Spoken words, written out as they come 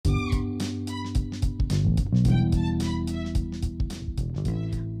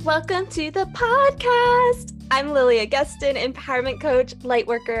Welcome to the podcast. I'm Lily Augustin, empowerment coach,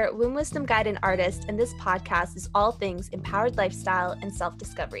 lightworker, womb wisdom guide, and artist, and this podcast is all things empowered lifestyle and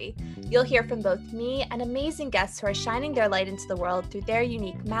self-discovery. You'll hear from both me and amazing guests who are shining their light into the world through their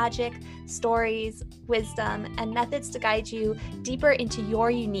unique magic, stories, wisdom, and methods to guide you deeper into your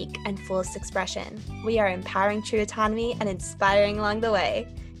unique and fullest expression. We are empowering true autonomy and inspiring along the way.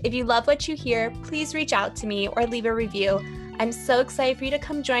 If you love what you hear, please reach out to me or leave a review. I'm so excited for you to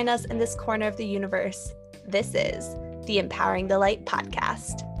come join us in this corner of the universe. This is the Empowering the Light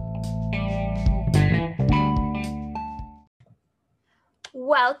podcast.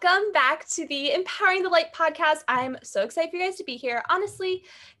 Welcome back to the Empowering the Light podcast. I'm so excited for you guys to be here. Honestly,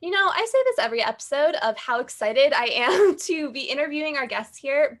 I say this every episode of how excited I am to be interviewing our guests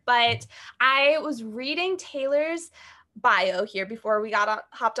here, but I was reading Taylor's bio here before we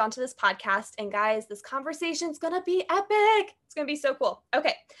hopped onto this podcast, and guys, this conversation is gonna be epic. It's gonna be so cool.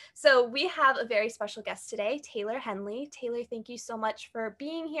 Okay, so we have a very special guest today, Taylor Henley. Taylor, thank you so much for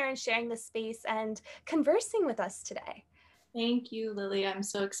being here and sharing this space and conversing with us today. Thank you, Lily. I'm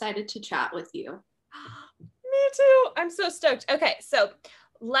so excited to chat with you. Me too. I'm so stoked. Okay, so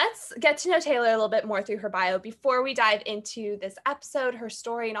let's get to know Taylor a little bit more through her bio before we dive into this episode, her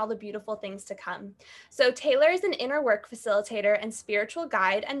story, and all the beautiful things to come. So Taylor is an inner work facilitator and spiritual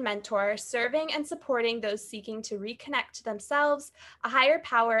guide and mentor, serving and supporting those seeking to reconnect to themselves, a higher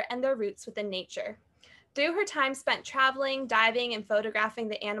power, and their roots within nature. Through her time spent traveling, diving, and photographing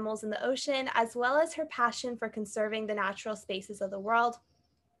the animals in the ocean, as well as her passion for conserving the natural spaces of the world,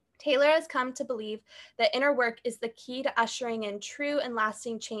 Taylor has come to believe that inner work is the key to ushering in true and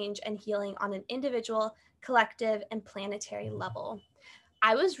lasting change and healing on an individual, collective, and planetary level.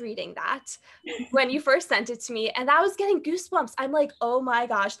 I was reading that when you first sent it to me, and I was getting goosebumps. I'm like, oh my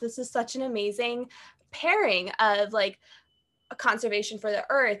gosh, this is such an amazing pairing of like a conservation for the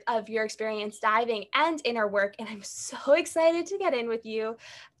earth, of your experience diving and inner work. And I'm so excited to get in with you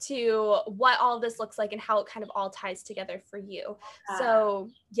to what all of this looks like and how it kind of all ties together for you. So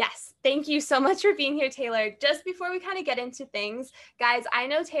yes, thank you so much for being here, Taylor. Just before we kind of get into things, guys, I've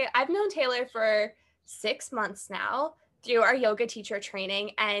known Taylor for 6 months now through our yoga teacher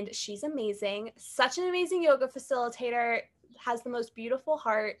training, and she's amazing. Such an amazing yoga facilitator, has the most beautiful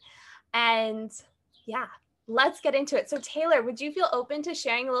heart. And yeah, let's get into it. So Taylor, would you feel open to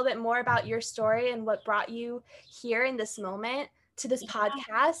sharing a little bit more about your story and what brought you here in this moment to this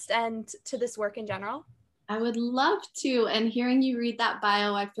podcast and to this work in general? I would love to. And hearing you read that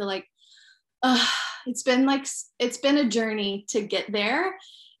bio, I feel like it's been a journey to get there.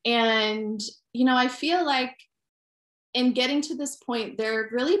 And, I feel like in getting to this point, there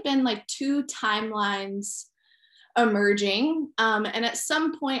have really been like two timelines emerging. And at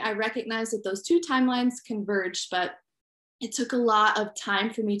some point I recognized that those two timelines converged, but it took a lot of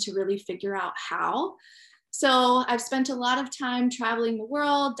time for me to really figure out how. So I've spent a lot of time traveling the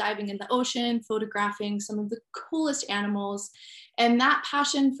world, diving in the ocean, photographing some of the coolest animals. And that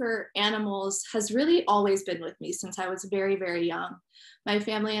passion for animals has really always been with me since I was very, very young. My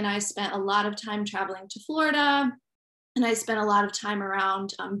family and I spent a lot of time traveling to Florida, and I spent a lot of time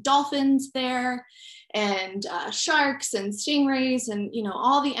around dolphins there, and sharks and stingrays and,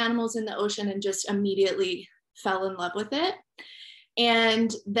 all the animals in the ocean, and just immediately fell in love with it.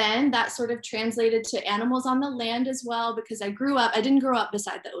 And then that sort of translated to animals on the land as well, because I didn't grow up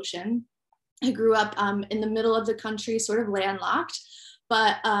beside the ocean. I grew up in the middle of the country, sort of landlocked,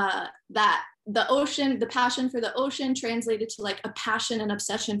 but the passion for the ocean translated to like a passion and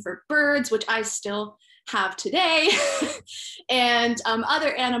obsession for birds, which I still have today, and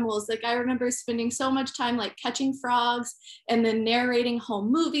other animals. Like I remember spending so much time like catching frogs and then narrating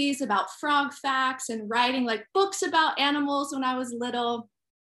home movies about frog facts and writing like books about animals when I was little.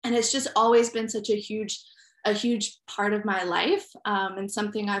 And it's just always been such a huge part of my life, and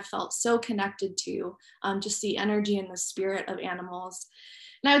something I've felt so connected to, just the energy and the spirit of animals.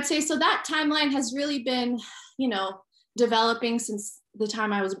 And I would say, so that timeline has really been, developing since the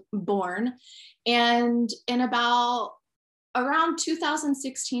time I was born. And in around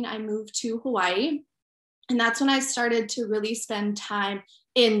 2016, I moved to Hawaii. And that's when I started to really spend time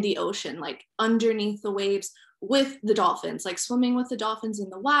in the ocean, like underneath the waves with the dolphins, like swimming with the dolphins in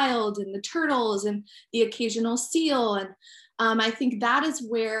the wild, and the turtles and the occasional seal. And I think that is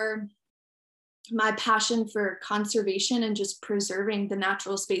where my passion for conservation and just preserving the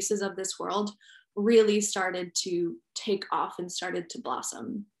natural spaces of this world really started to take off and started to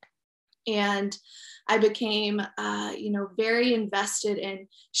blossom. And I became, very invested in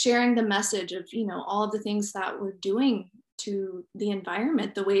sharing the message of, all of the things that we're doing to the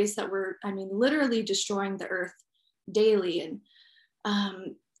environment, the ways that we're, literally destroying the earth daily.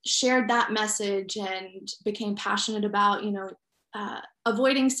 And shared that message and became passionate about,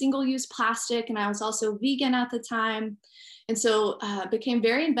 avoiding single-use plastic. And I was also vegan at the time. And so became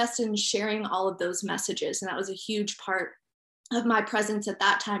very invested in sharing all of those messages. And that was a huge part of my presence at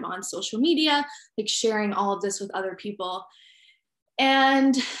that time on social media, like sharing all of this with other people.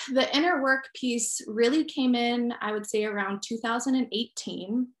 And the inner work piece really came in, I would say, around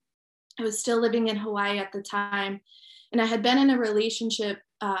 2018. I was still living in Hawaii at the time. And I had been in a relationship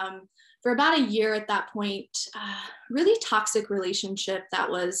for about a year at that point, really toxic relationship that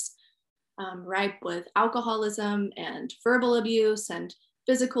was ripe with alcoholism and verbal abuse and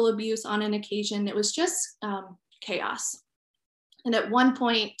physical abuse on an occasion. It was just chaos. And at one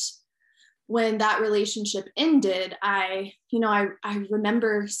point, when that relationship ended, I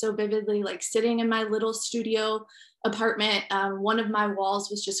remember so vividly, like sitting in my little studio apartment. One of my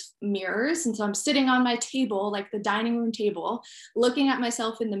walls was just mirrors. And so I'm sitting on my table, like the dining room table, looking at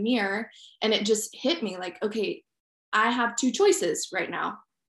myself in the mirror. And it just hit me like, okay, I have two choices right now.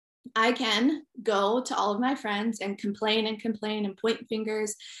 I can go to all of my friends and complain and point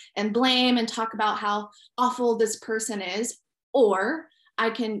fingers and blame and talk about how awful this person is, or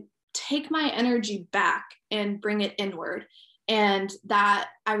I can take my energy back and bring it inward. And that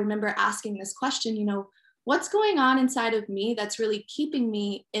I remember asking this question, what's going on inside of me that's really keeping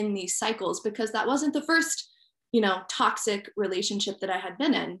me in these cycles? Because that wasn't the first, toxic relationship that I had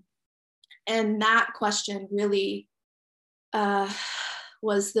been in. And that question really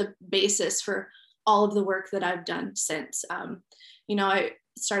was the basis for all of the work that I've done since. I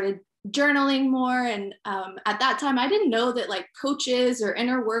started journaling more. And at that time, I didn't know that like coaches or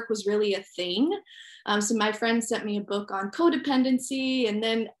inner work was really a thing. So my friend sent me a book on codependency. And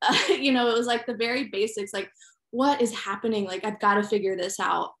then, it was like the very basics, like what is happening? Like, I've got to figure this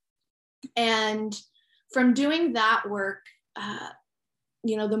out. And from doing that work,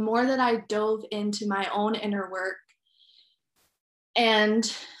 the more that I dove into my own inner work,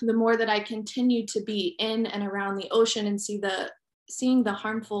 and the more that I continued to be in and around the ocean and seeing the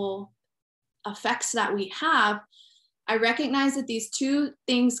harmful effects that we have, I recognize that these two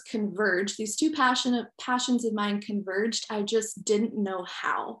things converged. These two passions of mine converged. I just didn't know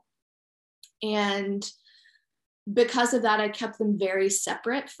how. And because of that, I kept them very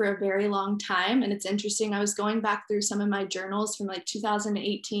separate for a very long time. And it's interesting, I was going back through some of my journals from like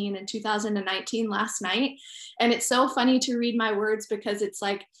 2018 and 2019 last night. And it's so funny to read my words because it's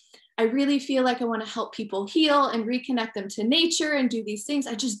like, I really feel like I want to help people heal and reconnect them to nature and do these things.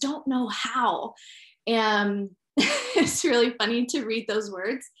 I just don't know how. And it's really funny to read those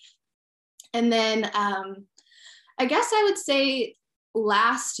words. And then I guess I would say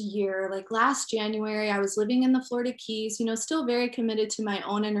last year, like last January, I was living in the Florida Keys, still very committed to my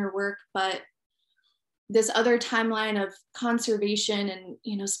own inner work, but this other timeline of conservation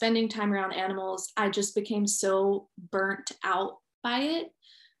and, spending time around animals, I just became so burnt out by it.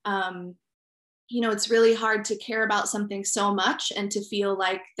 It's really hard to care about something so much and to feel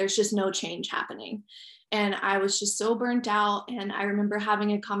like there's just no change happening. And I was just so burnt out. And I remember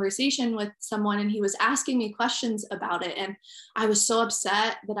having a conversation with someone and he was asking me questions about it. And I was so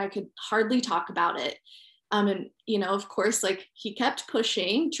upset that I could hardly talk about it. Of course, like he kept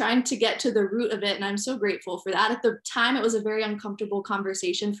pushing, trying to get to the root of it. And I'm so grateful for that. At the time, it was a very uncomfortable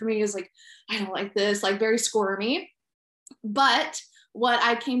conversation for me. It was like, I don't like this, like very squirmy. But what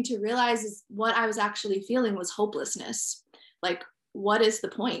I came to realize is what I was actually feeling was hopelessness. Like, what is the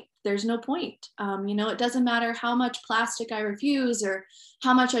point? There's no point. It doesn't matter how much plastic I refuse or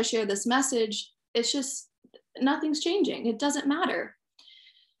how much I share this message. It's just nothing's changing. It doesn't matter.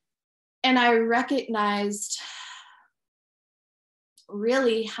 And I recognized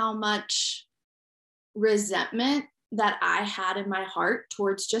really how much resentment that I had in my heart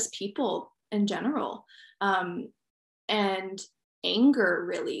towards just people in general, and anger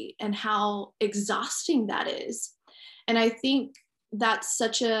really, and how exhausting that is. And I think that's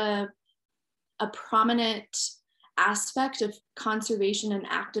such a prominent aspect of conservation and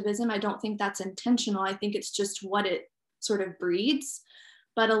activism. I don't think that's intentional. I think it's just what it sort of breeds.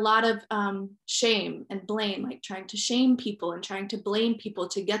 But a lot of shame and blame, like trying to shame people and trying to blame people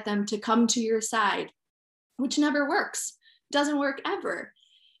to get them to come to your side, which never works. Doesn't work ever.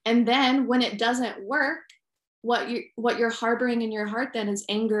 And then when it doesn't work, what you're harboring in your heart then is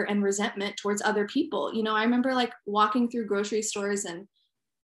anger and resentment towards other people. I remember like walking through grocery stores and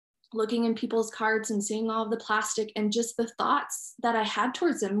looking in people's carts and seeing all of the plastic, and just the thoughts that I had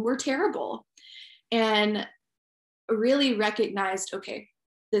towards them were terrible. And really recognized, okay,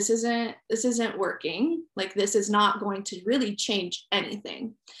 this isn't working. Like, this is not going to really change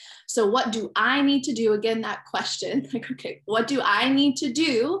anything. So what do I need to do? Again, that question, like, okay, what do I need to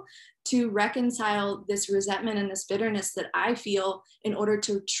do to reconcile this resentment and this bitterness that I feel in order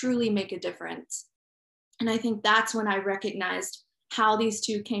to truly make a difference? And I think that's when I recognized how these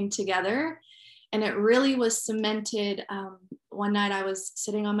two came together. And it really was cemented. One night I was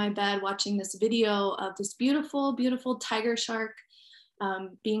sitting on my bed watching this video of this beautiful, beautiful tiger shark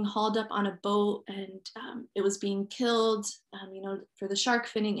being hauled up on a boat, and it was being killed, for the shark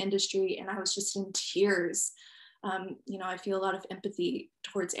finning industry. And I was just in tears. I feel a lot of empathy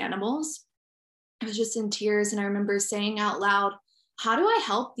towards animals. I was just in tears. And I remember saying out loud, how do I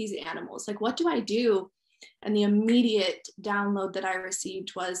help these animals? Like, what do I do? And the immediate download that I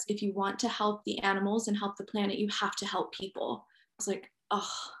received was, if you want to help the animals and help the planet, you have to help people. I was like,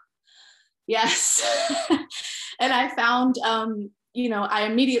 oh, yes. And I found, I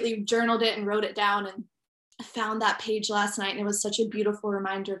immediately journaled it and wrote it down, and I found that page last night. And it was such a beautiful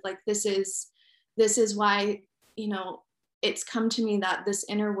reminder of, like, this is why, it's come to me that this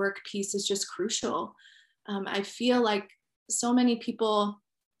inner work piece is just crucial. I feel like so many people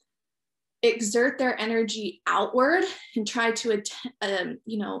exert their energy outward and try to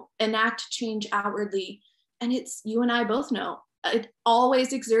enact change outwardly, and it's, you and I both know,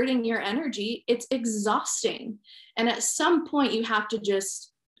 always exerting your energy, it's exhausting. And at some point you have to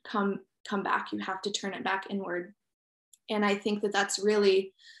just come back. You have to turn it back inward. And I think that that's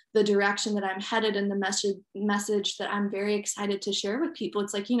really the direction that I'm headed, and the message that I'm very excited to share with people.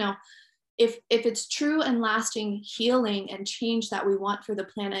 It's like, if it's true and lasting healing and change that we want for the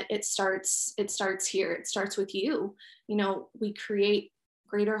planet, it starts here. It starts with you. We create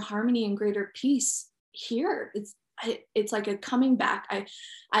greater harmony and greater peace here. It's like a coming back.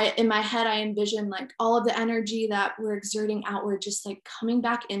 I in my head, I envision, like, all of the energy that we're exerting outward, just like coming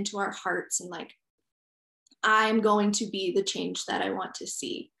back into our hearts, and like, I'm going to be the change that I want to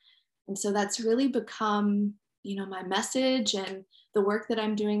see. And so that's really become, my message, and the work that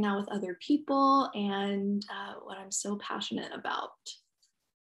I'm doing now with other people, and what I'm so passionate about.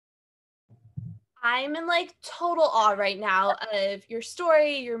 I'm in like total awe right now of your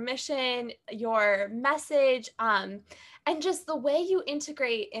story, your mission, your message, and just the way you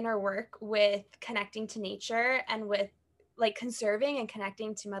integrate inner work with connecting to nature, and with like conserving and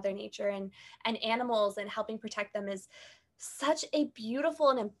connecting to Mother Nature and animals and helping protect them is such a beautiful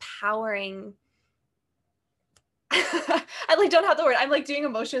and empowering. I like don't have the word. I'm like doing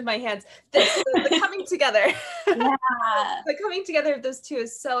emotion with my hands. The coming together. Yeah. The coming together of those two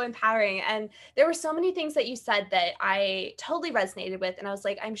is so empowering. And there were so many things that you said that I totally resonated with. And I was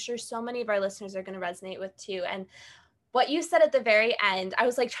like, I'm sure so many of our listeners are going to resonate with too. And what you said at the very end, I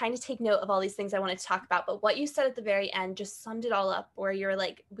was like trying to take note of all these things I wanted to talk about, but what you said at the very end just summed it all up, where you're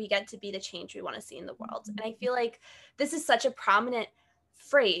like, we get to be the change we want to see in the world. And I feel like this is such a prominent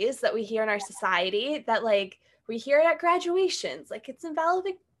phrase that we hear in our society, that like we hear it at graduations, like it's in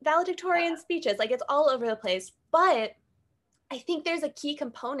valedictorian speeches, like it's all over the place. But I think there's a key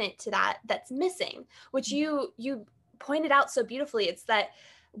component to that that's missing, which you pointed out so beautifully. It's that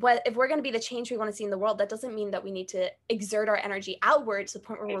if we're going to be the change we want to see in the world, that doesn't mean that we need to exert our energy outward to the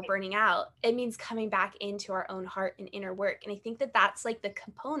point where we're burning out. It means coming back into our own heart and inner work. And I think that that's like the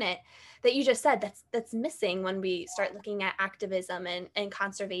component that you just said that's missing when we start looking at activism and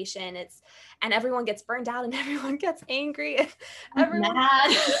conservation. And everyone gets burned out, and everyone gets angry, and everyone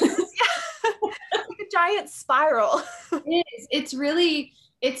mad. It's like a giant spiral. It is.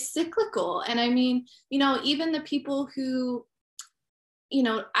 It's cyclical. And I mean, even the people who,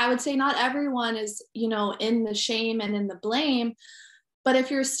 I would say not everyone is, in the shame and in the blame, but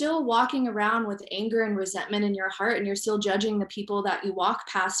if you're still walking around with anger and resentment in your heart, and you're still judging the people that you walk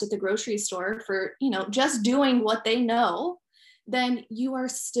past at the grocery store for, just doing what they know, then you are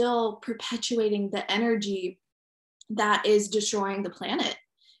still perpetuating the energy that is destroying the planet.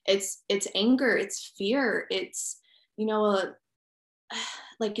 It's anger, it's fear, it's,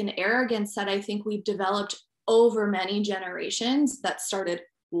 like an arrogance that I think we've developed over many generations that started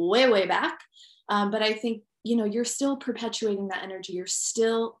way, way back. But I think, you're still perpetuating that energy. You're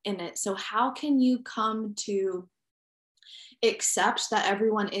still in it. So how can you come to accept that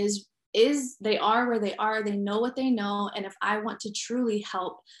everyone they are where they are, they know what they know. And if I want to truly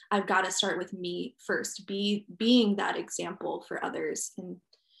help, I've got to start with me first, being that example for others, and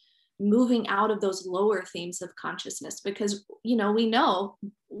moving out of those lower themes of consciousness, because we know,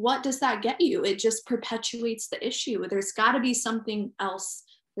 what does that get you? It just perpetuates the issue. There's got to be something else.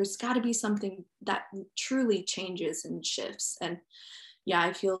 There's got to be something that truly changes and shifts. And yeah,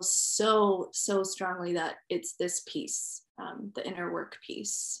 I feel so, so strongly that it's this piece, the inner work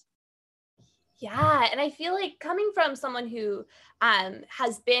piece. Yeah, and I feel like coming from someone who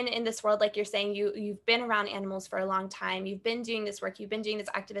has been in this world, like you're saying, you've been around animals for a long time, you've been doing this work, you've been doing this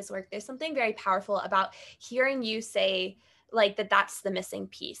activist work. There's something very powerful about hearing you say like that's the missing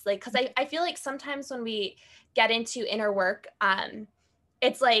piece. Like, because I feel like sometimes when we get into inner work,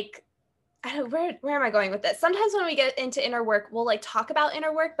 it's like I don't, where am I going with this? Sometimes when we get into inner work, we'll like talk about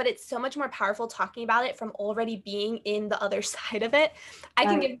inner work, but it's so much more powerful talking about it from already being in the other side of it. I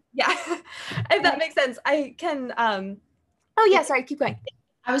can give, yeah, if that makes sense. I can, oh yeah, sorry, keep going.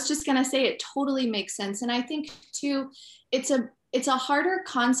 I was just gonna say it totally makes sense. And I think too, it's a harder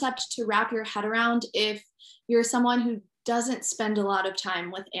concept to wrap your head around if you're someone who doesn't spend a lot of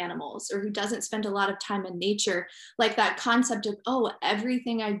time with animals or who doesn't spend a lot of time in nature. Like that concept of, oh,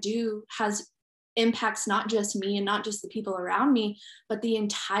 everything I do has impacts not just me and not just the people around me, but the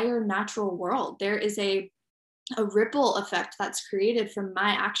entire natural world. There is a ripple effect that's created from my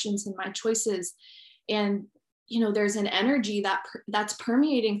actions and my choices. And there's an energy that's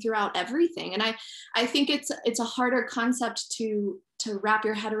permeating throughout everything. And I think it's a harder concept to wrap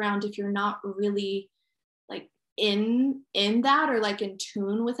your head around if you're not really like in that or like in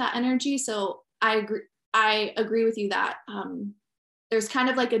tune with that energy. So I agree with you that there's kind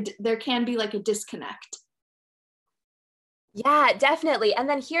of like there can be like a disconnect. Yeah, definitely. And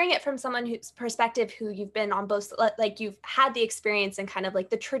then hearing it from someone whose perspective, who you've been on both, like you've had the experience in kind of like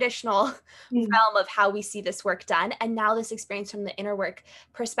the traditional realm of how we see this work done. And now this experience from the inner work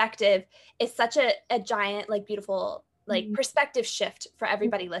perspective is such a giant, like beautiful, like perspective shift for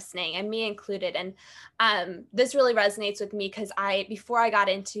everybody listening, and me included. And this really resonates with me because before I got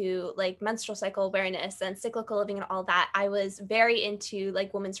into like menstrual cycle awareness and cyclical living and all that, I was very into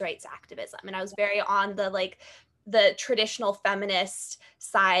like women's rights activism. And I was very on the traditional feminist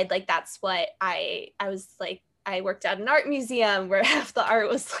side. Like that's what I was like. I worked at an art museum where half the art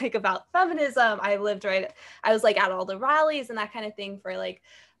was like about feminism. I was like at all the rallies and that kind of thing for like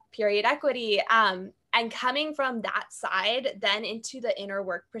period equity. And coming from that side then into the inner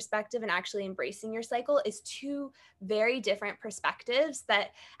work perspective and actually embracing your cycle is two very different perspectives that,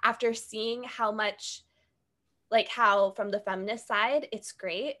 after seeing how much, like how from the feminist side, it's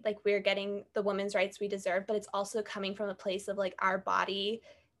great, like we're getting the women's rights we deserve, but it's also coming from a place of like our body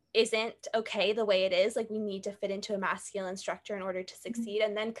isn't okay the way it is, like we need to fit into a masculine structure in order to succeed.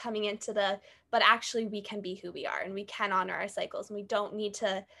 And then coming into but actually we can be who we are and we can honor our cycles and we don't need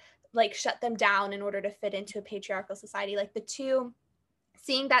to like shut them down in order to fit into a patriarchal society. Like the two,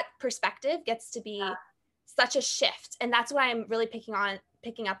 seeing that perspective gets to be such a shift. And that's what I'm really picking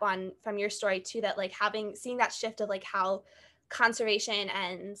up on from your story too, that like seeing that shift of like how conservation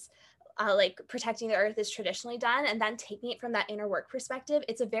and like protecting the earth is traditionally done, and then taking it from that inner work perspective,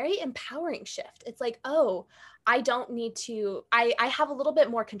 it's a very empowering shift. It's like, oh, I don't need to, I have a little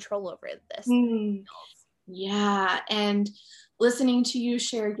bit more control over this. Yeah. And listening to you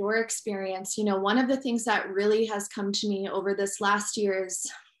share your experience, one of the things that really has come to me over this last year is,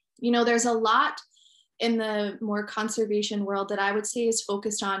 there's a lot in the more conservation world that I would say is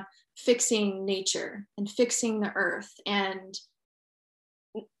focused on fixing nature and fixing the earth. And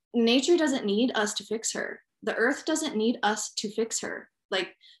nature doesn't need us to fix her. The earth doesn't need us to fix her.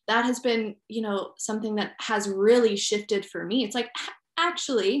 Like that has been, something that has really shifted for me. It's like,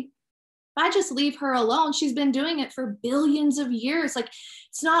 actually, if I just leave her alone, she's been doing it for billions of years. Like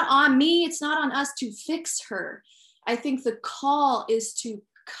it's not on me. It's not on us to fix her. I think the call is to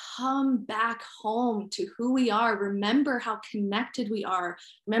come back home to who we are. Remember how connected we are.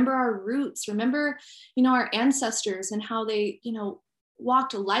 Remember our roots. Remember, our ancestors and how they,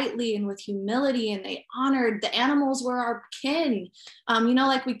 walked lightly and with humility, and they honored the animals were our kin.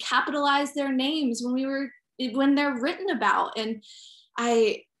 Like we capitalized their names when they're written about. And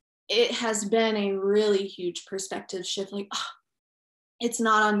it has been a really huge perspective shift. Like, oh, it's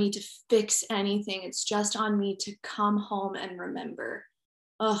not on me to fix anything. It's just on me to come home and remember.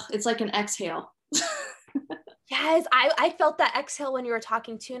 Oh, it's like an exhale. Yes, I felt that exhale when you were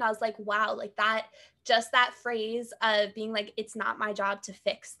talking too. And I was like, wow, like that phrase of being like, it's not my job to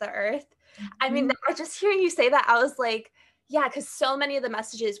fix the earth. I mean, just hearing you say that, I was like, yeah, because so many of the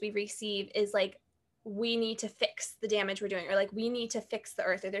messages we receive is like, we need to fix the damage we're doing, or like, we need to fix the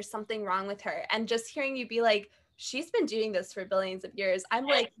earth, or there's something wrong with her. And just hearing you be like, she's been doing this for billions of years. I'm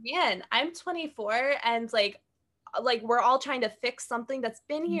like, man, I'm 24 and like we're all trying to fix something that's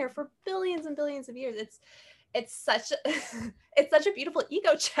been here for billions and billions of years. It's such a beautiful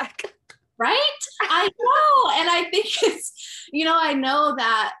ego check. Right? I know. And I think it's, I know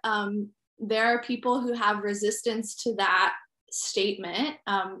that there are people who have resistance to that statement,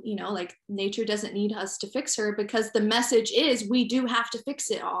 like nature doesn't need us to fix her, because the message is we do have to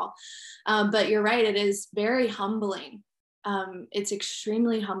fix it all. But you're right, it is very humbling. It's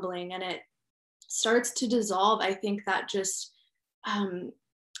extremely humbling, and it starts to dissolve, I think, that just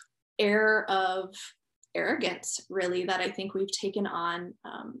air of arrogance, really, that I think we've taken on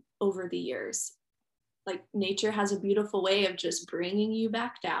over the years. Like nature has a beautiful way of just bringing you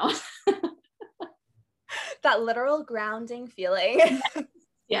back down. That literal grounding feeling.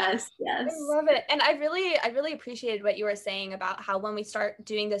 Yes. I love it. And I really appreciated what you were saying about how when we start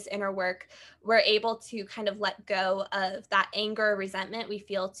doing this inner work, we're able to kind of let go of that anger, resentment we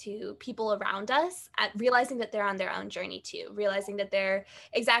feel to people around us, at realizing that they're on their own journey too, realizing that they're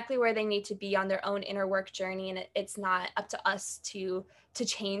exactly where they need to be on their own inner work journey. And it's not up to us to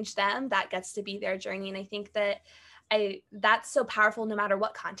change them. That gets to be their journey. And I think that that's so powerful no matter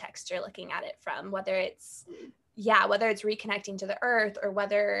what context you're looking at it from, whether it's reconnecting to the earth, or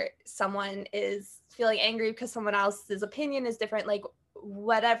whether someone is feeling angry because someone else's opinion is different, like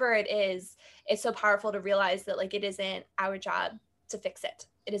whatever it is, it's so powerful to realize that like it isn't our job to fix it.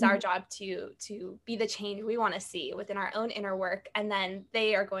 It is our job to be the change we want to see within our own inner work. And then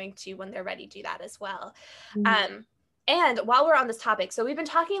they are going to, when they're ready, do that as well. And while we're on this topic, so we've been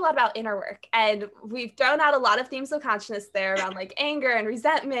talking a lot about inner work, and we've thrown out a lot of themes of consciousness there around like anger and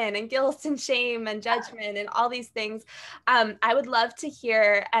resentment and guilt and shame and judgment and all these things. I would love to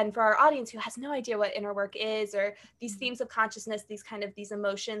hear, and for our audience who has no idea what inner work is, or these themes of consciousness, these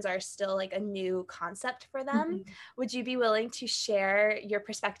emotions are still like a new concept for them. Would you be willing to share your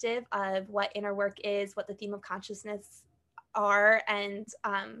perspective of what inner work is, what the theme of consciousness are, and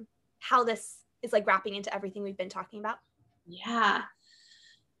how this is like wrapping into everything we've been talking about? Yeah.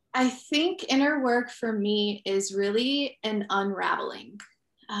 I think inner work for me is really an unraveling.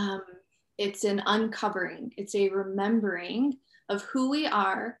 It's an uncovering. It's a remembering of who we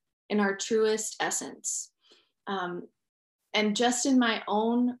are in our truest essence. And just in my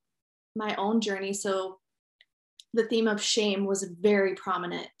own journey, so the theme of shame was very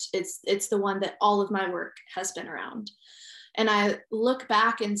prominent. It's the one that all of my work has been around. And I look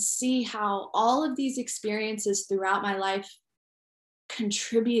back and see how all of these experiences throughout my life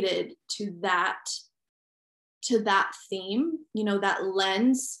contributed to that theme, that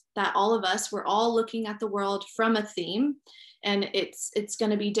lens that all of us, we're all looking at the world from a theme, and it's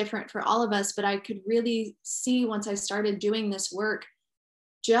going to be different for all of us. But I could really see, once I started doing this work,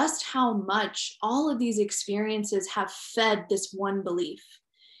 just how much all of these experiences have fed this one belief.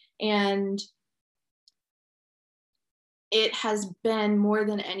 And it has been more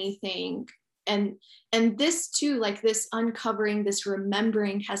than anything. And this too, like this uncovering, this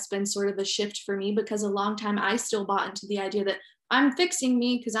remembering has been sort of a shift for me, because a long time I still bought into the idea that I'm fixing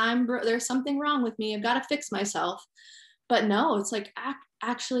me because there's something wrong with me. I've got to fix myself. But no, it's like,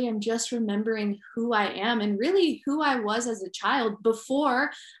 actually, I'm just remembering who I am, and really who I was as a child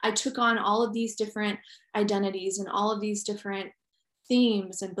before I took on all of these different identities and all of these different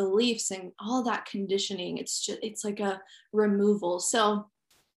themes and beliefs and all that conditioning. It's like a removal. So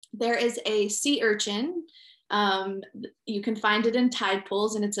there is a sea urchin. You can find it in tide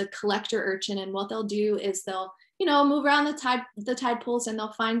pools, and it's a collector urchin. And what they'll do is they'll, move around the tide pools, and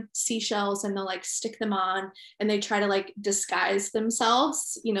they'll find seashells, and they'll like stick them on, and they try to like disguise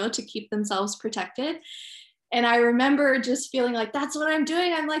themselves, to keep themselves protected. And I remember just feeling like, that's what I'm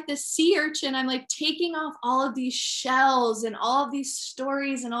doing. I'm like this sea urchin. I'm like taking off all of these shells and all of these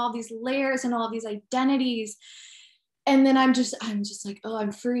stories and all of these layers and all of these identities. And then I'm just like, oh,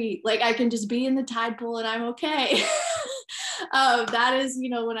 I'm free. Like I can just be in the tide pool and I'm okay. That is,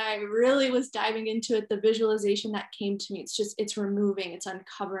 when I really was diving into it, the visualization that came to me, it's removing, it's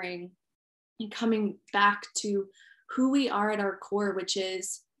uncovering, and coming back to who we are at our core, which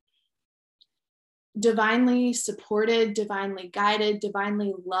is divinely supported, divinely guided,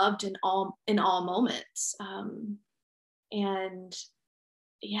 divinely loved in all moments. And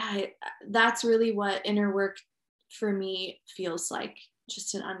yeah, that's really what inner work for me feels like,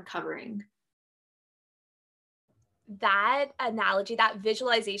 just an uncovering. That analogy, that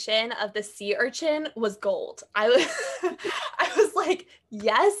visualization of the sea urchin was gold. I was like,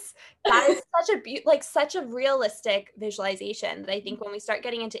 yes, that is such a realistic visualization, that I think when we start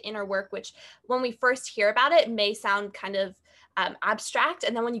getting into inner work, which when we first hear about it may sound kind of abstract,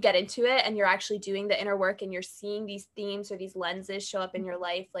 and then when you get into it and you're actually doing the inner work and you're seeing these themes or these lenses show up in your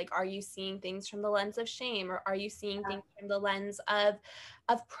life, like, are you seeing things from the lens of shame, or are you seeing things from the lens of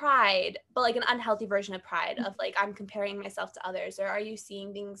of pride, but like an unhealthy version of pride of like, I'm comparing myself to others? Or are you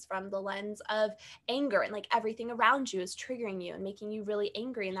seeing things from the lens of anger and like everything around you is triggering you and making you really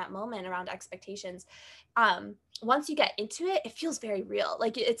angry in that moment around expectations? Once you get into it, it feels very real.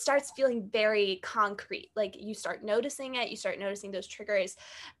 Like it starts feeling very concrete. Like you start noticing it, you start noticing those triggers.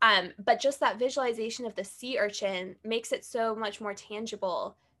 But just that visualization of the sea urchin makes it so much more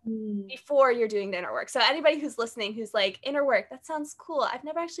tangible before you're doing the inner work. So anybody who's listening, who's like, inner work, that sounds cool. I've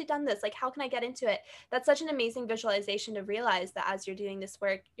never actually done this. Like, how can I get into it? That's such an amazing visualization to realize that as you're doing this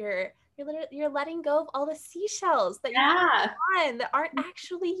work, you're letting go of all the seashells that you have on that aren't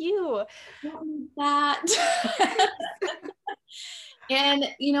actually you. That. And,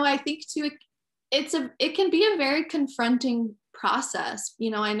 you know, I think too, it can be a very confronting process.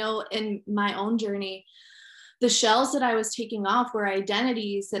 You know, I know in my own journey, the shells that I was taking off were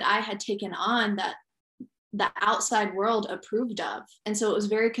identities that I had taken on that the outside world approved of. And so it was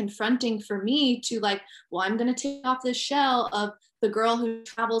very confronting for me to like, well, I'm going to take off this shell of the girl who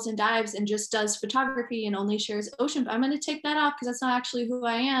travels and dives and just does photography and only shares ocean. But I'm going to take that off because that's not actually who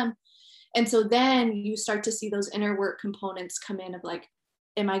I am. And so then you start to see those inner work components come in of like,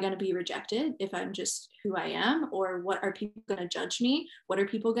 am I going to be rejected if I'm just who I am? Or what are people going to judge me? What are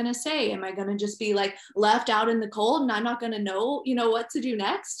people going to say? Am I going to just be like left out in the cold and I'm not going to know, you know, what to do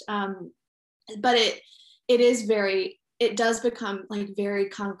next? But it does become like very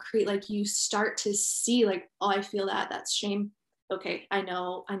concrete. Like you start to see like, oh, I feel that's shame. Okay, I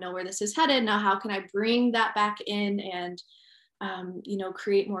know where this is headed. Now, how can I bring that back in and you know,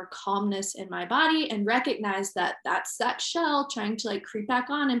 create more calmness in my body and recognize that that's that shell trying to like creep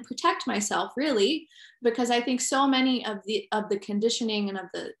back on and protect myself, really, because I think so many of the conditioning and of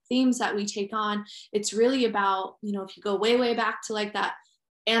the themes that we take on, it's really about, you know, if you go way back to like that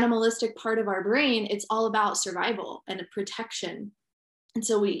animalistic part of our brain, it's all about survival and protection. And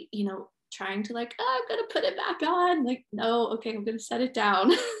so we, you know, trying to like, oh, I'm gonna put it back on, like, no, okay, I'm gonna set it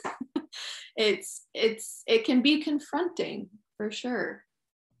down. It can be confronting for sure.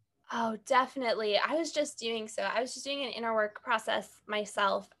 Oh, definitely. I was just doing an inner work process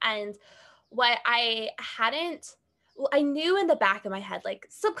myself. And what I knew in the back of my head, like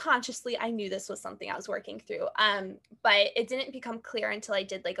subconsciously, I knew this was something I was working through. But it didn't become clear until I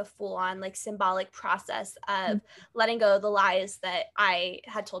did like a full on like symbolic process of letting go of the lies that I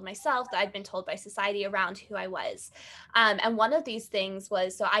had told myself, that I'd been told by society around who I was. And one of these things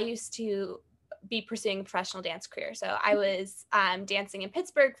was, so I used to be pursuing a professional dance career. So I was dancing in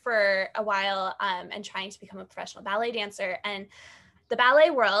Pittsburgh for a while and trying to become a professional ballet dancer. And the ballet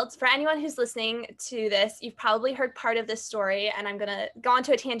world, for anyone who's listening to this, you've probably heard part of this story, and I'm going to go on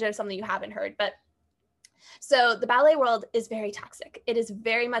to a tangent of something you haven't heard. But so the ballet world is very toxic. It is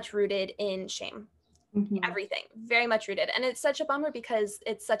very much rooted in shame. Mm-hmm. Everything very much rooted. And it's such a bummer because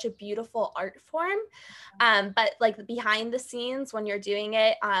it's such a beautiful art form. But like behind the scenes when you're doing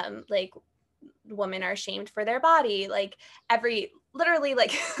it, like women are shamed for their body, like literally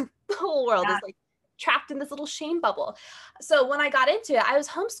like the whole world is like trapped in this little shame bubble. So when I got into it, I was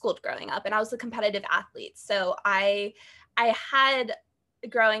homeschooled growing up and I was a competitive athlete. So I had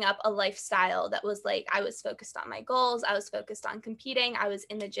growing up a lifestyle that was like, I was focused on my goals. I was focused on competing. I was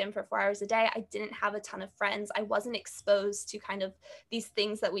in the gym for 4 hours a day. I didn't have a ton of friends. I wasn't exposed to kind of these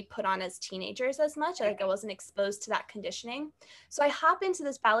things that we put on as teenagers as much. Like I wasn't exposed to that conditioning. So I hop into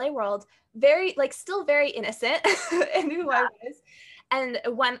this ballet world, still very innocent in who I was. And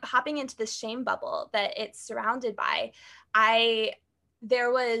when hopping into this shame bubble that it's surrounded by,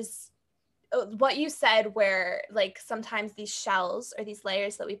 there was what you said, where like sometimes these shells or these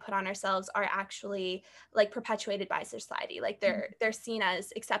layers that we put on ourselves are actually like perpetuated by society. Like they're seen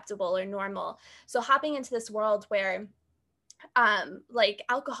as acceptable or normal. So hopping into this world where like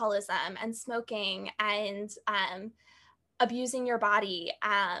alcoholism and smoking and abusing your body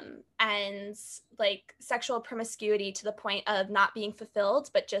and like sexual promiscuity to the point of not being fulfilled,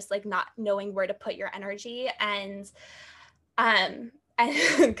 but just like not knowing where to put your energy and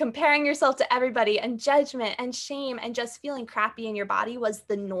comparing yourself to everybody and judgment and shame and just feeling crappy in your body was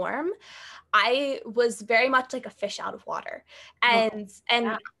the norm. I was very much like a fish out of water. And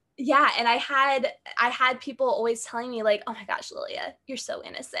I had people always telling me like, oh my gosh, Lilia, you're so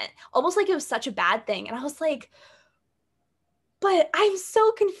innocent. Almost like it was such a bad thing. And I was like, but I'm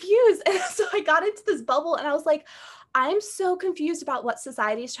so confused. And so I got into this bubble and I was like, I'm so confused about what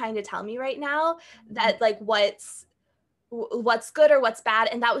society is trying to tell me right now, that like what's good or what's bad.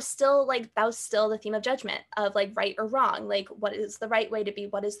 And that was still the theme of judgment of like right or wrong, like what is the right way to be,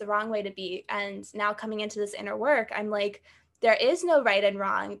 what is the wrong way to be. And now coming into this inner work, I'm like, there is no right and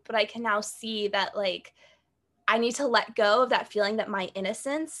wrong, but I can now see that like I need to let go of that feeling that my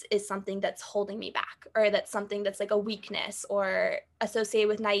innocence is something that's holding me back, or that's something that's like a weakness or associated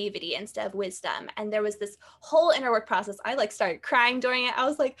with naivety instead of wisdom. And there was this whole inner work process. I like started crying during it. I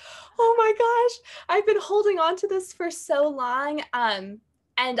was like, oh my gosh, I've been holding on to this for so long. And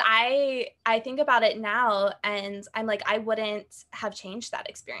I think about it now and I'm like, I wouldn't have changed that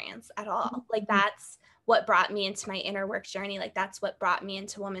experience at all. Like that's what brought me into my inner work journey. Like that's what brought me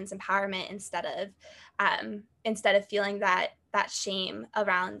into women's empowerment instead of feeling that shame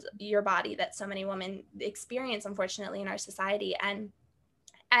around your body that so many women experience, unfortunately, in our society. And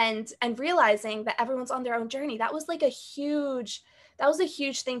realizing that everyone's on their own journey. That was a huge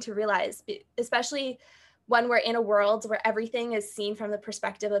thing to realize, especially when we're in a world where everything is seen from the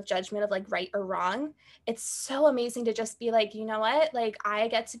perspective of judgment of like right or wrong. It's so amazing to just be like, you know what, like I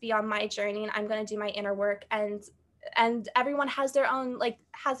get to be on my journey and I'm going to do my inner work, and everyone has their own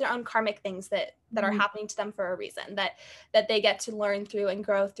karmic things that are happening to them for a reason, that they get to learn through and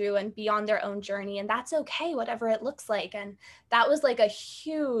grow through and be on their own journey, and that's okay, whatever it looks like. And that was like a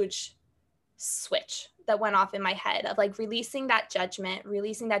huge switch that went off in my head of like releasing that judgment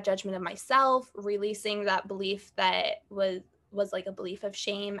of myself, releasing that belief that was like a belief of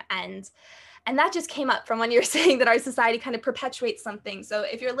shame. And that just came up from when you're saying that our society kind of perpetuates something. So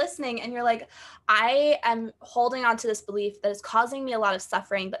if you're listening and you're like, I am holding on to this belief that is causing me a lot of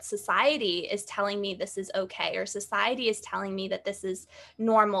suffering, but society is telling me this is okay, or society is telling me that this is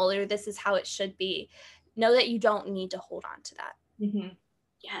normal, or this is how it should be, know that you don't need to hold on to that. Mm-hmm.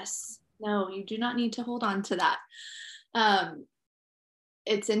 Yes. No, you do not need to hold on to that.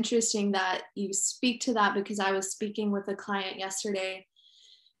 It's interesting that you speak to that, because I was speaking with a client yesterday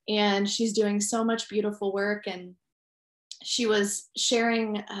and she's doing so much beautiful work, and she was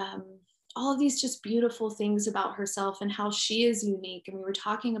sharing all of these just beautiful things about herself and how she is unique. And we were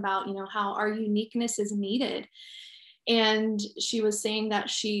talking about, how our uniqueness is needed. And she was saying that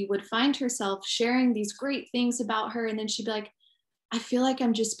she would find herself sharing these great things about her, and then she'd be like, I feel like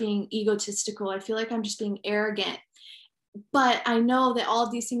I'm just being egotistical. I feel like I'm just being arrogant. But I know that all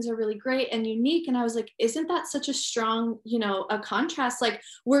of these things are really great and unique. And I was like, isn't that such a strong, a contrast? Like,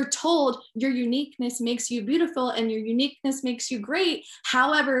 we're told your uniqueness makes you beautiful and your uniqueness makes you great.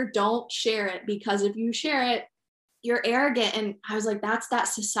 However, don't share it, because if you share it, you're arrogant. And I was like, that's that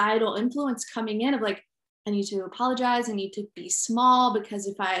societal influence coming in of like, I need to apologize. I need to be small, because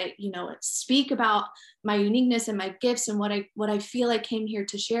if I, speak about my uniqueness and my gifts and what I feel I came here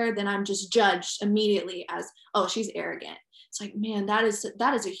to share, then I'm just judged immediately as, oh, she's arrogant. It's like, man, that is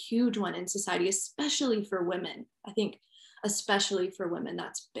a huge one in society, especially for women. I think especially for women,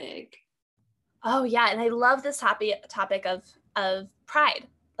 that's big. Oh yeah. And I love this topic of pride,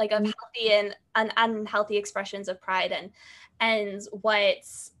 like of healthy and unhealthy expressions of pride. And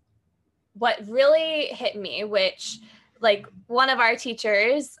what really hit me, which like one of our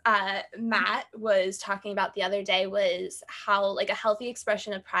teachers, Matt, was talking about the other day, was how like a healthy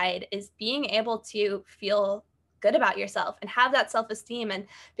expression of pride is being able to feel good about yourself and have that self-esteem and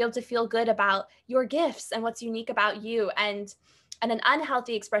be able to feel good about your gifts and what's unique about you. And an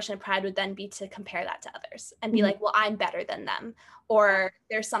unhealthy expression of pride would then be to compare that to others and be like, well, I'm better than them, or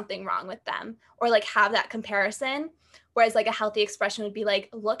there's something wrong with them, or like have that comparison. Whereas like a healthy expression would be like,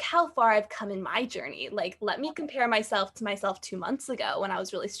 look how far I've come in my journey. Like, let me compare myself to myself 2 months ago when I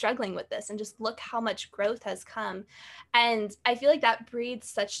was really struggling with this, and just look how much growth has come. And I feel like that breeds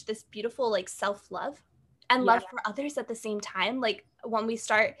such this beautiful like self-love and love for others at the same time. Like when we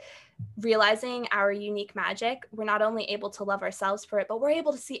start realizing our unique magic, we're not only able to love ourselves for it, but we're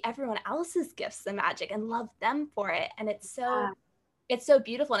able to see everyone else's gifts and magic and love them for it. And it's so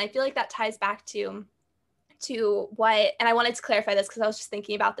beautiful. And I feel like that ties back to what, and I wanted to clarify this because I was just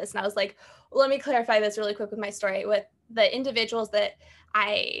thinking about this and I was like, well, let me clarify this really quick with my story with the individuals that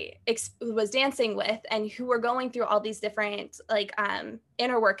I was dancing with and who were going through all these different like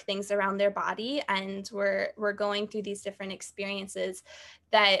inner work things around their body, and were going through these different experiences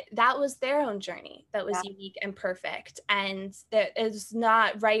that was their own journey that was unique and perfect, and that is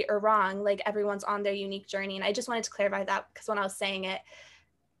not right or wrong. Like everyone's on their unique journey. And I just wanted to clarify that because when I was saying it,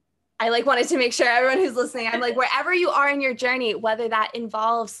 I like wanted to make sure everyone who's listening, I'm like, wherever you are in your journey, whether that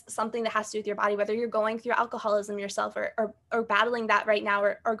involves something that has to do with your body, whether you're going through alcoholism yourself or battling that right now,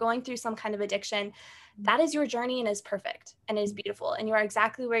 or going through some kind of addiction, that is your journey and is perfect and is beautiful. And you are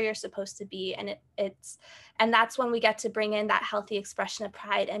exactly where you're supposed to be. And and that's when we get to bring in that healthy expression of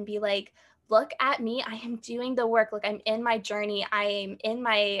pride and be like, look at me, I am doing the work. Look, I'm in my journey. I'm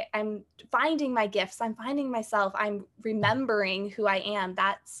finding my gifts. I'm finding myself. I'm remembering who I am.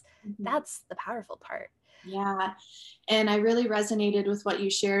 That's the powerful part. Yeah. And I really resonated with what you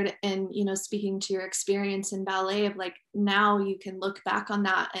shared and, you know, speaking to your experience in ballet of like, now you can look back on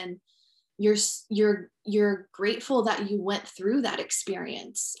that and you're grateful that you went through that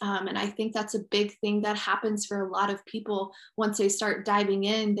experience. And I think that's a big thing that happens for a lot of people. Once they start diving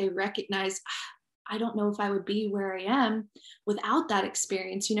in, they recognize, I don't know if I would be where I am without that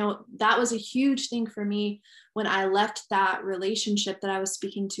experience. You know, that was a huge thing for me when I left that relationship that I was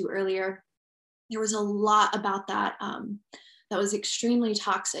speaking to earlier. There was a lot about that that was extremely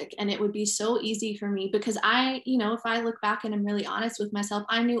toxic, and it would be so easy for me because I, you know, if I look back and I'm really honest with myself,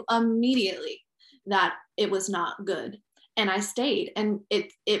 I knew immediately that it was not good, and I stayed. And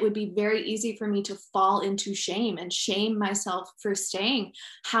it would be very easy for me to fall into shame and shame myself for staying.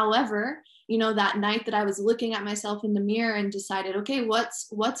 However, you know, that night that I was looking at myself in the mirror and decided, okay,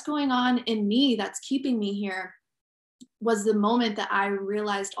 what's going on in me that's keeping me here, was the moment that I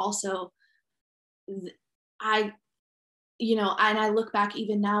realized also I, you know, and I look back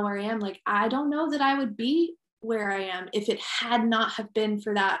even now where I am, like, I don't know that I would be where I am if it had not have been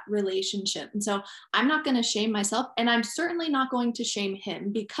for that relationship. And so I'm not going to shame myself, and I'm certainly not going to shame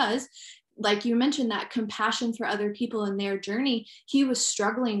him because, like you mentioned, that compassion for other people in their journey, he was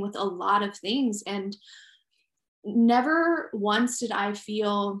struggling with a lot of things, and never once did I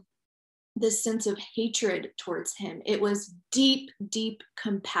feel this sense of hatred towards him. It was deep, deep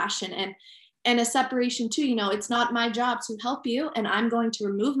compassion and a separation too. You know, it's not my job to help you, and I'm going to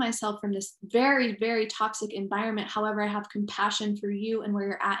remove myself from this very, very toxic environment. However, I have compassion for you and where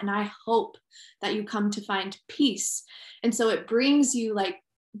you're at, and I hope that you come to find peace. And so it brings you like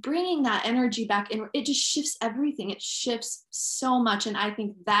bringing that energy back in. It just shifts everything. It shifts so much, and I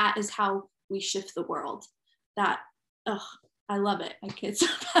think that is how we shift the world. That, oh, I love it. I get so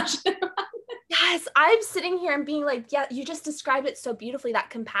passionate about it. Yes, I'm sitting here and being like, yeah, you just described it so beautifully, that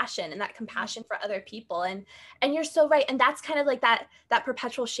compassion and that compassion for other people. And you're so right. And that's kind of like that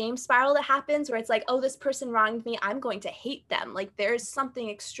perpetual shame spiral that happens where it's like, oh, this person wronged me, I'm going to hate them. Like there's something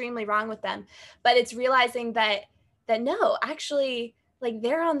extremely wrong with them. But it's realizing that no, actually, like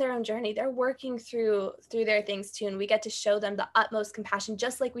they're on their own journey. They're working through their things too. And we get to show them the utmost compassion,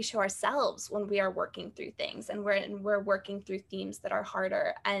 just like we show ourselves when we are working through things and we're working through themes that are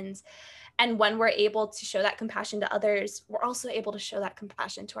harder. And when we're able to show that compassion to others, we're also able to show that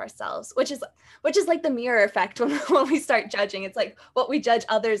compassion to ourselves, which is like the mirror effect when we start judging. It's like what we judge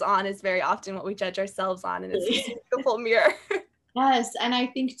others on is very often what we judge ourselves on. And it's this beautiful mirror. Yes. And I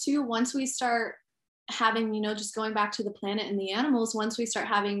think too, once we start having, you know, just going back to the planet and the animals, once we start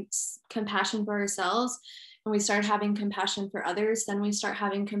having compassion for ourselves and we start having compassion for others, then we start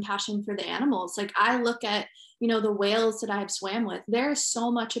having compassion for the animals. Like I look at, you know, the whales that I've swam with, there's so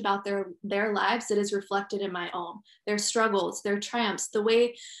much about their lives that is reflected in my own, their struggles, their triumphs, the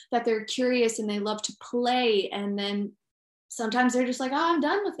way that they're curious and they love to play. And then sometimes they're just like, oh, I'm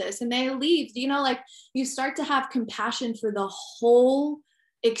done with this, and they leave. You know, like you start to have compassion for the whole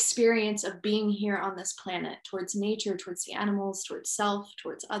experience of being here on this planet, towards nature, towards the animals, towards self,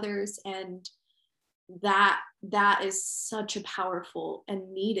 towards others. And that is such a powerful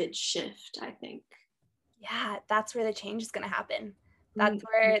and needed shift, I think. Yeah, that's where the change is going to happen. That's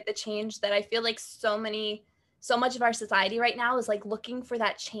where the change that I feel like so much of our society right now is like looking for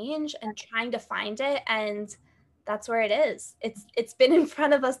that change and trying to find it. And that's where it is. It's been in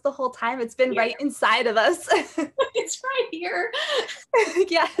front of us the whole time. It's been right inside of us. It's right here.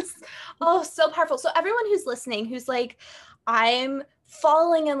 Yes. Oh, so powerful. So everyone who's listening, who's like, I'm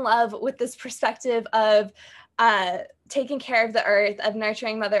falling in love with this perspective of taking care of the earth, of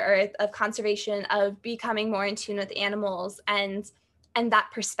nurturing Mother Earth, of conservation, of becoming more in tune with animals, and that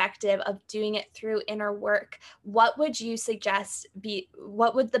perspective of doing it through inner work, what would you suggest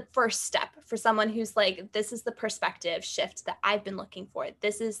what would the first step for someone who's like, this is the perspective shift that I've been looking for,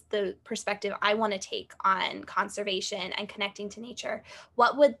 this is the perspective I want to take on conservation and connecting to nature,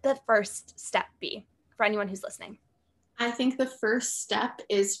 what would the first step be for anyone who's listening? I think the first step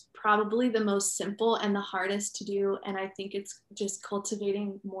is probably the most simple and the hardest to do. And I think it's just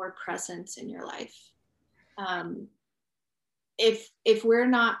cultivating more presence in your life. If we're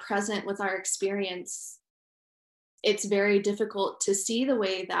not present with our experience, it's very difficult to see the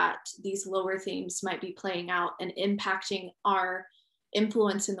way that these lower themes might be playing out and impacting our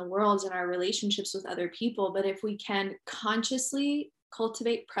influence in the world and our relationships with other people. But if we can consciously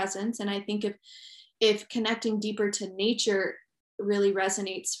cultivate presence, and I think if connecting deeper to nature really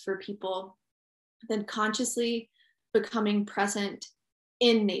resonates for people, then consciously becoming present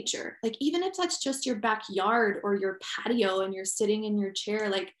in nature, like even if that's just your backyard or your patio and you're sitting in your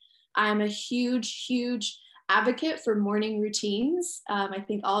chair, like I'm a huge advocate for morning routines. I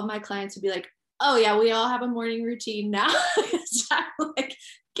think all of my clients would be like, Oh yeah, we all have a morning routine now. It's time to like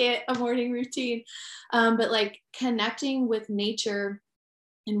get a morning routine. But like connecting with nature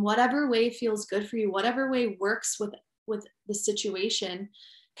in whatever way feels good for you, whatever way works with the situation,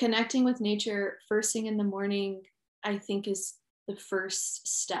 connecting with nature first thing in the morning, I think is the first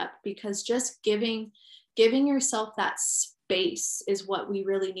step, because just giving yourself that space is what we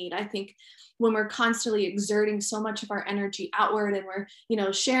really need. I think when we're constantly exerting so much of our energy outward, and we're, you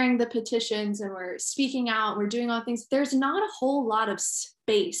know, sharing the petitions and we're speaking out, and we're doing all things, there's not a whole lot of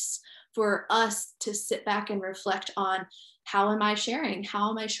space for us to sit back and reflect on, how am I sharing? How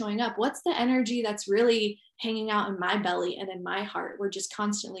am I showing up? What's the energy that's really hanging out in my belly and in my heart? We're just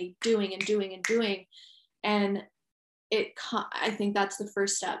constantly doing and doing and doing. And I think that's the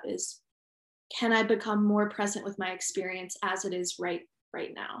first step is, can I become more present with my experience as it is right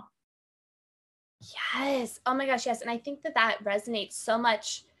now? Yes. Oh my gosh, yes. And I think that that resonates so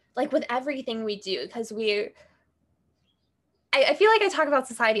much, like with everything we do, because I feel like I talk about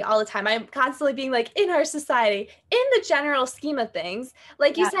society all the time. I'm constantly being like, in our society, in the general scheme of things,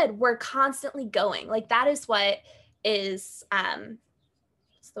 like you Yeah. said, we're constantly going. Like that is what is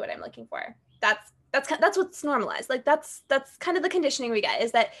what's the word I'm looking for? That's what's normalized. Like that's kind of the conditioning we get,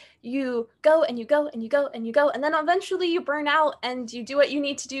 is that you go and you go and you go and you go, and then eventually you burn out and you do what you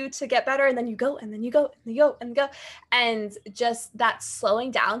need to do to get better, and then you go and then you go and you go and go, and just that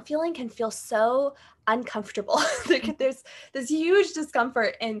slowing down feeling can feel so uncomfortable. Like there's this huge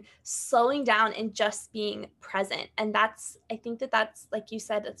discomfort in slowing down and just being present, and I think that that's, like you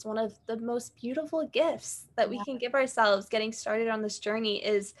said, it's one of the most beautiful gifts that we can give ourselves getting started on this journey,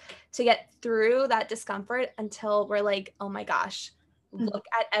 is to get through that discomfort until we're like, oh my gosh, look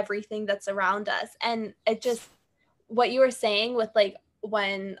at everything that's around us. And it just, what you were saying with like,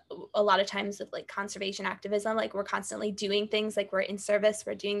 when a lot of times with like conservation activism, like we're constantly doing things, like we're in service,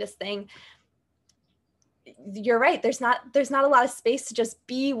 we're doing this thing, you're right, there's not a lot of space to just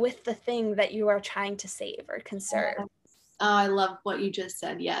be with the thing that you are trying to save or conserve. Oh, I love what you just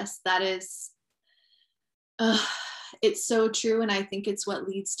said. Yes, that is, it's so true. And I think it's what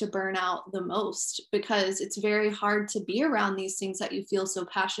leads to burnout the most, because it's very hard to be around these things that you feel so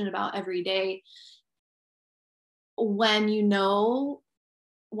passionate about every day when you know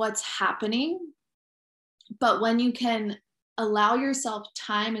what's happening. But when you can allow yourself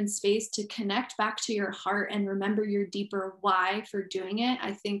time and space to connect back to your heart and remember your deeper why for doing it,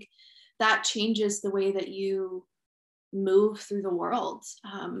 I think that changes the way that you move through the world.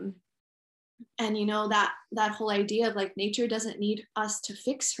 And you know, that whole idea of like, nature doesn't need us to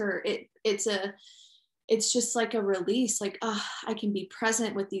fix her. It's just like a release, like, oh, I can be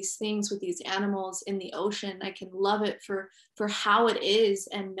present with these things, with these animals in the ocean. I can love it for how it is,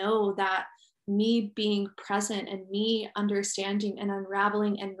 and know that me being present and me understanding and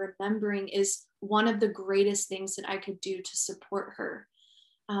unraveling and remembering is one of the greatest things that I could do to support her.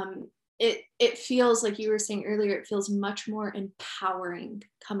 It feels, like you were saying earlier, it feels much more empowering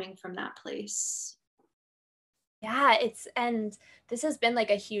coming from that place. Yeah, and this has been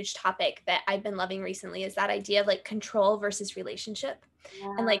like a huge topic that I've been loving recently, is that idea of like control versus relationship.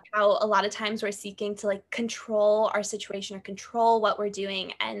 And Yeah. like how a lot of times we're seeking to like control our situation or control what we're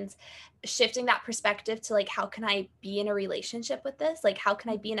doing, and shifting that perspective to like, how can I be in a relationship with this? Like, how can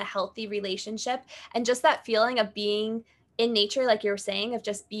I be in a healthy relationship? And just that feeling of being in nature, like you were saying, of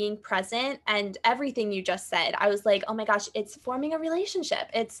just being present, and everything you just said, I was like, oh my gosh, it's forming a relationship.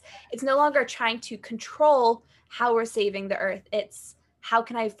 It's no longer trying to control how we're saving the earth. It's how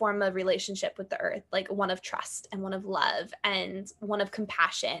can I form a relationship with the earth, like one of trust and one of love and one of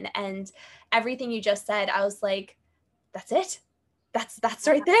compassion. And everything you just said, I was like, that's it. That's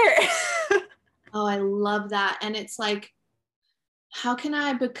right there. Oh, I love that. And it's like, how can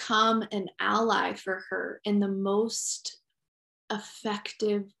I become an ally for her in the most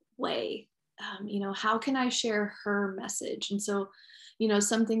effective way? You know, how can I share her message? And so, you know,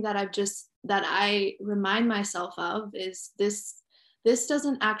 something that that I remind myself of is this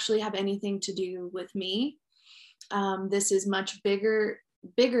doesn't actually have anything to do with me. This is much bigger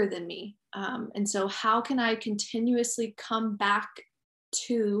than me. And so how can I continuously come back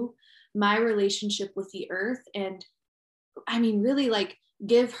to my relationship with the earth, and I mean, really like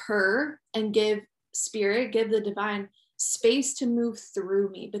give her and give spirit, give the divine space to move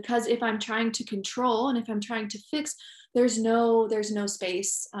through me? Because if I'm trying to control and if I'm trying to fix, there's no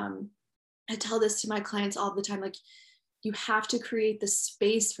space. I tell this to my clients all the time, like, you have to create the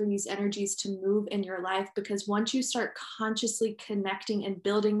space for these energies to move in your life, because once you start consciously connecting and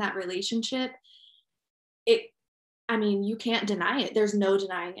building that relationship, I mean, you can't deny it. There's no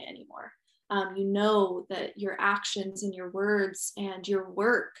denying it anymore. You know that your actions and your words and your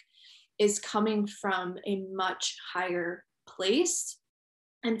work is coming from a much higher place.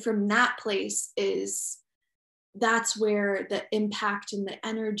 And from that place that's where the impact and the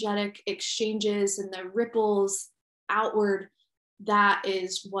energetic exchanges and the ripples outward, that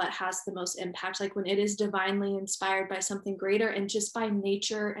is what has the most impact. Like when it is divinely inspired by something greater and just by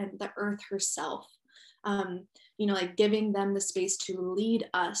nature and the earth herself, like giving them the space to lead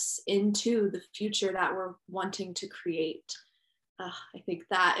us into the future that we're wanting to create. I think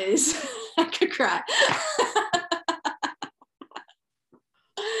that is, I could cry.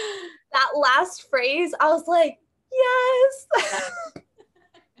 That last phrase, I was like, yes.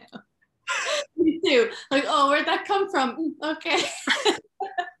 Me too. Like, oh, where'd that come from? Okay.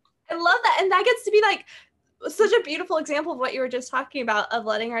 I love that. And that gets to be like such a beautiful example of what you were just talking about, of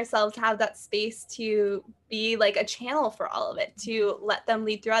letting ourselves have that space to be like a channel for all of it, to let them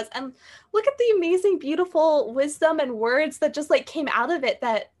lead through us. And look at the amazing, beautiful wisdom and words that just like came out of it.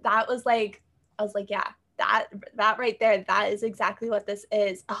 That was like, I was like, yeah, that right there, that is exactly what this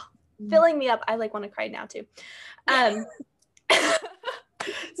is. Oh, filling me up. I like want to cry now too.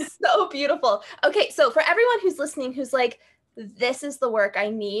 So beautiful. Okay, so for everyone who's listening, who's like, this is the work I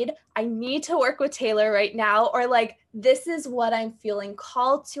need to work with Taylor right now, or like, this is what I'm feeling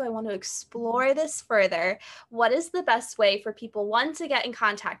called to, I want to explore this further, what is the best way for people, one, to get in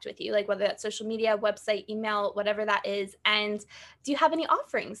contact with you, like whether that's social media, website, email, whatever that is? And do you have any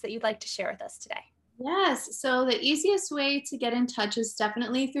offerings that you'd like to share with us today? Yes. So the easiest way to get in touch is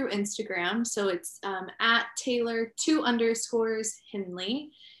definitely through Instagram. So it's at Taylor_Hindley.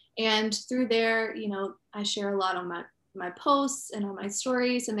 And through there, I share a lot on my posts and on my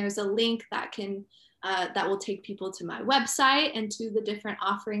stories. And there's a link that will take people to my website and to the different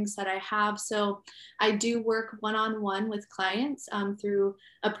offerings that I have. So I do work one-on-one with clients through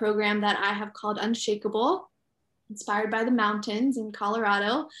a program that I have called Unshakable, inspired by the mountains in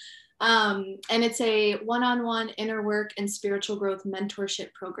Colorado. And it's a one-on-one inner work and spiritual growth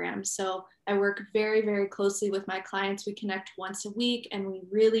mentorship program. So I work very, very closely with my clients. We connect once a week and we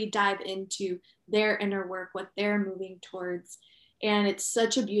really dive into their inner work, what they're moving towards. And it's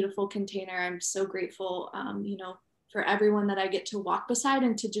such a beautiful container. I'm so grateful, for everyone that I get to walk beside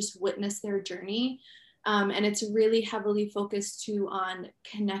and to just witness their journey. And it's really heavily focused too on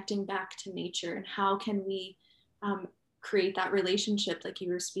connecting back to nature and how can we create that relationship like you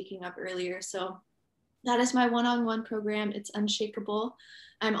were speaking of earlier. So that is my one-on-one program. It's Unshakable.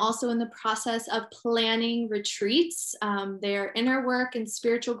 I'm also in the process of planning retreats. They are inner work and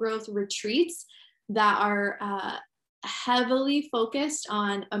spiritual growth retreats that are heavily focused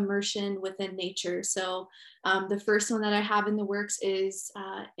on immersion within nature. So the first one that I have in the works is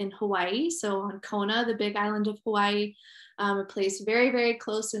in Hawaii. So on Kona, the big island of Hawaii, a place very, very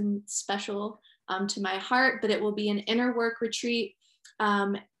close and special to my heart, but it will be an inner work retreat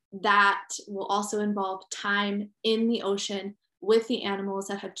that will also involve time in the ocean with the animals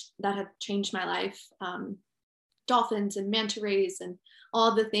that have changed my life, dolphins and manta rays and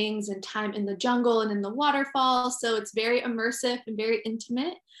all the things, and time in the jungle and in the waterfall. So it's very immersive and very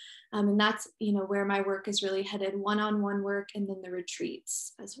intimate, and that's where my work is really headed: one-on-one work, and then the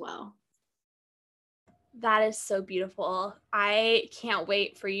retreats as well. That is so beautiful. I can't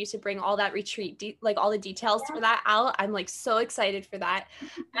wait for you to bring all that retreat, like all the details for that out. I'm like so excited for that.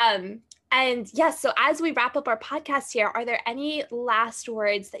 And yes, so as we wrap up our podcast here, are there any last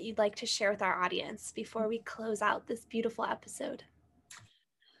words that you'd like to share with our audience before we close out this beautiful episode?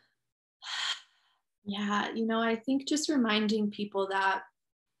 Yeah, I think just reminding people that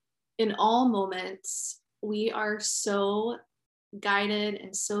in all moments, we are so guided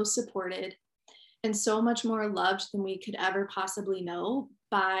and so supported and so much more loved than we could ever possibly know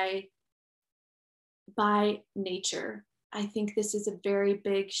by nature. I think this is a very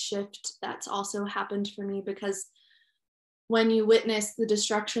big shift that's also happened for me, because when you witness the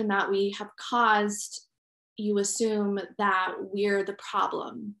destruction that we have caused, you assume that we're the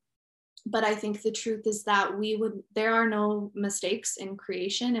problem. But I think the truth is that there are no mistakes in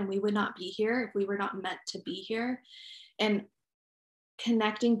creation, and we would not be here if we were not meant to be here. And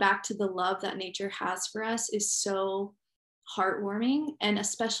connecting back to the love that nature has for us is so heartwarming. And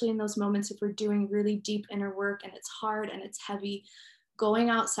especially in those moments, if we're doing really deep inner work and it's hard and it's heavy,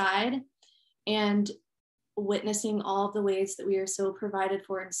 going outside and witnessing all of the ways that we are so provided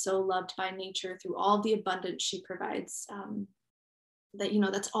for and so loved by nature through all the abundance she provides,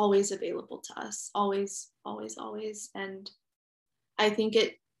 that's always available to us, always, always, always. And I think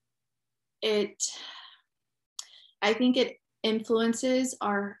it influences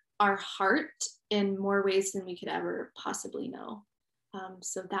our heart in more ways than we could ever possibly know.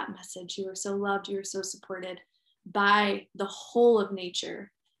 So that message: you are so loved, you are so supported by the whole of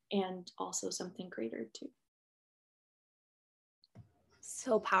nature, and also something greater too.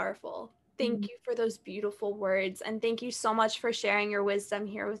 So powerful. Thank you for those beautiful words. And thank you so much for sharing your wisdom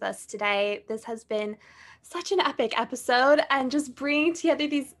here with us today. This has been such an epic episode, and just bringing together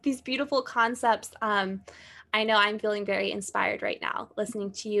these beautiful concepts. I know I'm feeling very inspired right now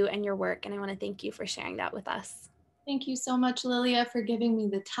listening to you and your work. And I want to thank you for sharing that with us. Thank you so much, Lilia, for giving me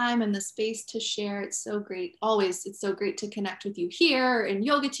the time and the space to share. It's so great. Always, it's so great to connect with you here in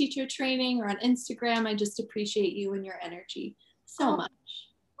yoga teacher training or on Instagram. I just appreciate you and your energy so much.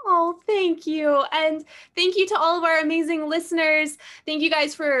 Oh, thank you. And thank you to all of our amazing listeners. Thank you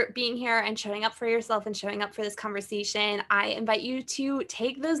guys for being here and showing up for yourself and showing up for this conversation. I invite you to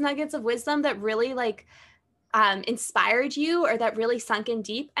take those nuggets of wisdom that really inspired you or that really sunk in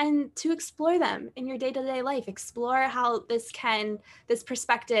deep, and to explore them in your day-to-day life. Explore how this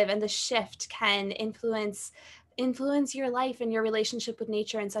perspective and the shift can influence your life and your relationship with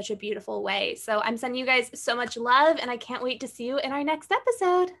nature in such a beautiful way. So I'm sending you guys so much love, and I can't wait to see you in our next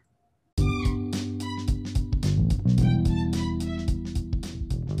episode.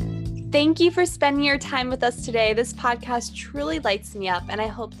 Thank you for spending your time with us today. This podcast truly lights me up, and I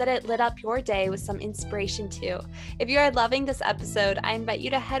hope that it lit up your day with some inspiration too. If you are loving this episode, I invite you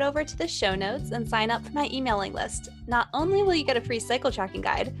to head over to the show notes and sign up for my emailing list. Not only will you get a free cycle tracking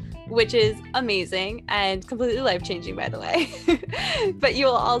guide, which is amazing and completely life-changing, by the way, but you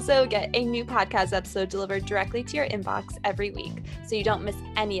will also get a new podcast episode delivered directly to your inbox every week, so you don't miss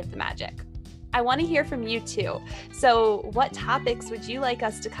any of the magic. I want to hear from you too. So what topics would you like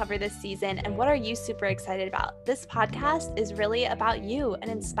us to cover this season, and what are you super excited about? This podcast is really about you and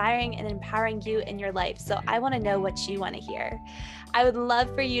inspiring and empowering you in your life. So I want to know what you want to hear. I would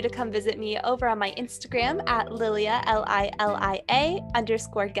love for you to come visit me over on my Instagram at Lilia, LILIA_Gueston,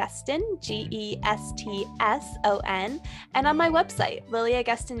 GESTSON, and on my website,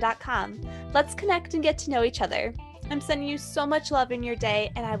 liliagueston.com. Let's connect and get to know each other. I'm sending you so much love in your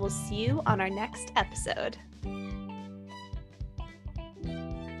day, and I will see you on our next episode.